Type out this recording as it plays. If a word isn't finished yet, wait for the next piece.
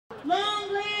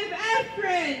Long live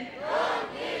Afrin! Long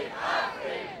live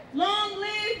Afrin! Long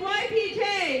live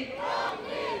YPJ! Long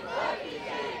live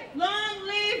YPJ! Long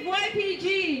live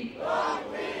YPG!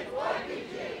 Long live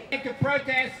YPG! To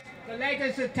protest the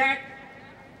latest attack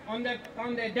on the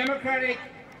democratic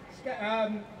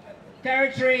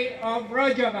territory of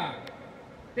Rojava.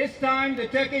 This time the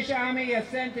Turkish army has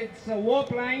sent its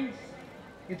warplanes,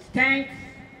 its tanks,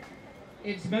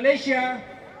 its militia,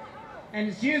 and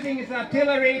it's using its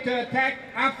artillery to attack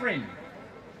Afrin.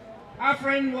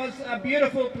 Afrin was a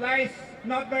beautiful place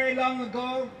not very long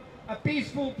ago, a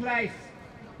peaceful place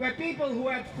where people who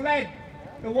had fled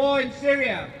the war in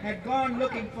Syria had gone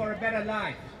looking for a better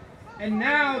life. And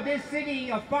now this city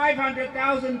of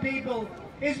 500,000 people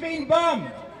is being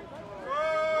bombed.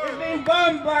 It's being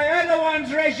bombed by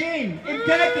Erdogan's regime in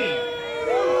Turkey.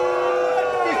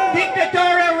 This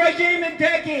dictatorial regime in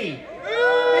Turkey.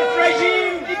 This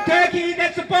regime in Turkey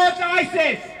that supports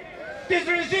ISIS. This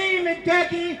regime in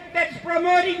Turkey that's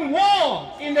promoting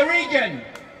war in the region.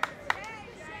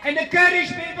 And the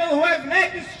Kurdish people who have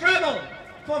led the struggle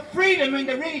for freedom in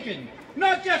the region,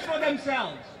 not just for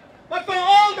themselves, but for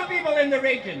all the people in the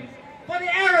region, for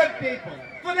the Arab people,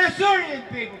 for the Syrian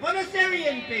people, for the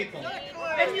Syrian people,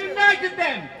 and united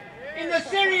them in the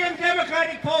Syrian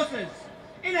Democratic Forces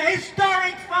in a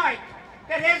historic fight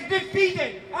that has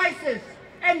defeated ISIS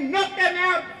and knocked them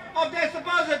out of their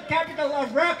supposed capital of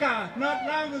Raqqa not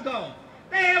long ago.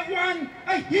 They have won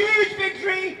a huge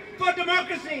victory for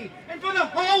democracy and for the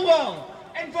whole world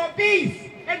and for peace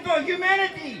and for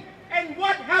humanity. And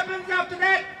what happens after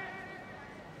that?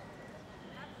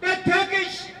 The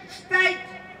Turkish state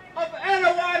of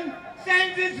Erdogan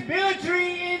sends its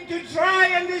military in to try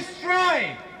and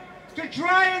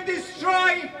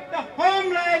destroy the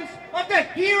homelands of the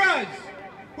heroes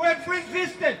who have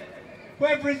resisted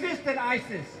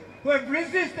ISIS, who have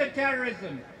resisted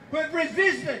terrorism, who have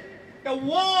resisted the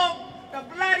war, the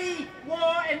bloody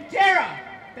war and terror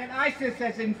that ISIS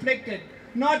has inflicted,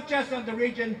 not just on the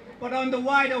region, but on the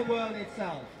wider world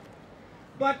itself.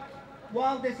 But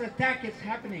while this attack is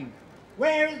happening,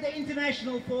 where are the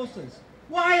international forces?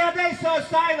 Why are they so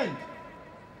silent?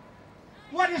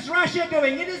 What is Russia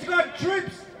doing? It has got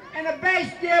troops and a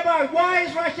base nearby. Why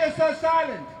is Russia so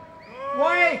silent?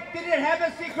 Why did it have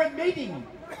a secret meeting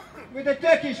with the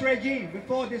Turkish regime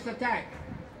before this attack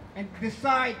and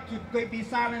decide to be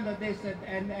silent on this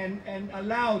and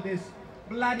allow this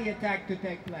bloody attack to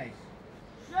take place?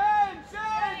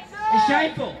 It's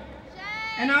shameful.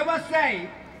 And I must say,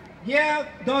 here,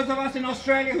 those of us in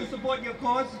Australia who support your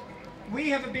cause, we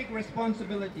have a big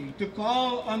responsibility to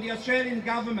call on the Australian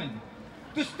government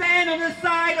to stand on the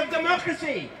side of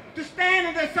democracy, to stand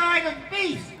on the side of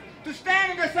peace, to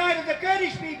stand on the side of the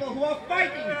Kurdish people who are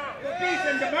fighting for peace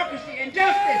and democracy and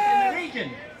justice in the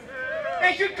region.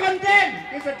 They should condemn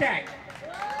this attack.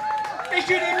 They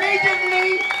should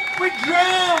immediately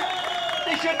withdraw.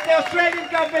 The Australian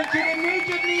government should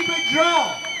immediately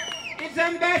withdraw its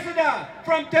ambassador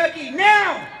from Turkey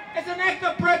now as an act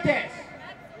of protest.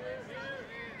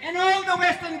 And all the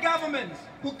Western governments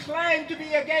who claim to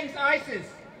be against ISIS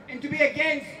and to be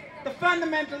against the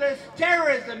fundamentalist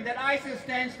terrorism that ISIS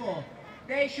stands for,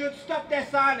 they should stop their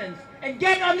silence and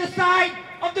get on the side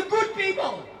of the good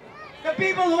people, the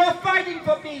people who are fighting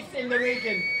for peace in the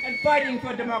region and fighting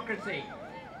for democracy.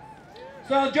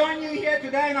 So I'll join you here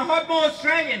today, and I hope more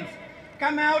Australians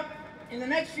come out in the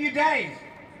next few days,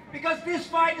 because this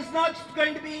fight is not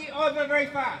going to be over very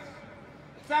fast.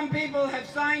 Some people have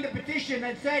signed a petition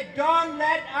that said, don't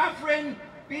let Afrin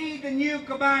be the new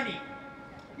Kobani.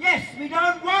 Yes, we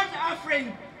don't want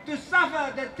Afrin to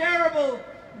suffer the terrible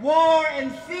war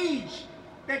and siege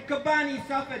that Kobani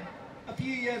suffered a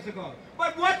few years ago.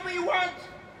 But what we want,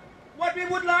 what we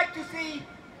would like to see,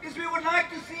 is we would like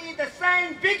to see the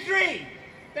same victory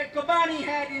that Kobani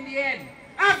had in the end.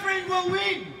 Afrin will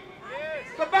win.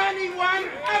 Kobani won,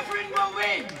 Afrin will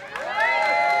win.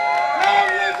 Long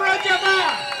live Rojava.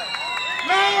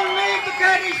 Long live the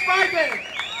Kurdish fighters.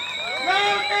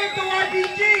 Long live the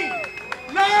YPG.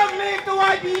 Long live the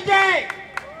YPJ.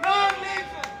 Long live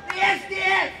the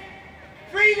SDF.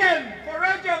 Freedom for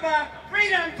Rojava,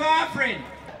 freedom for Afrin.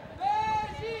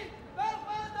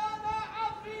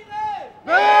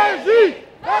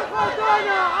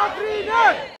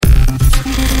 Afrin!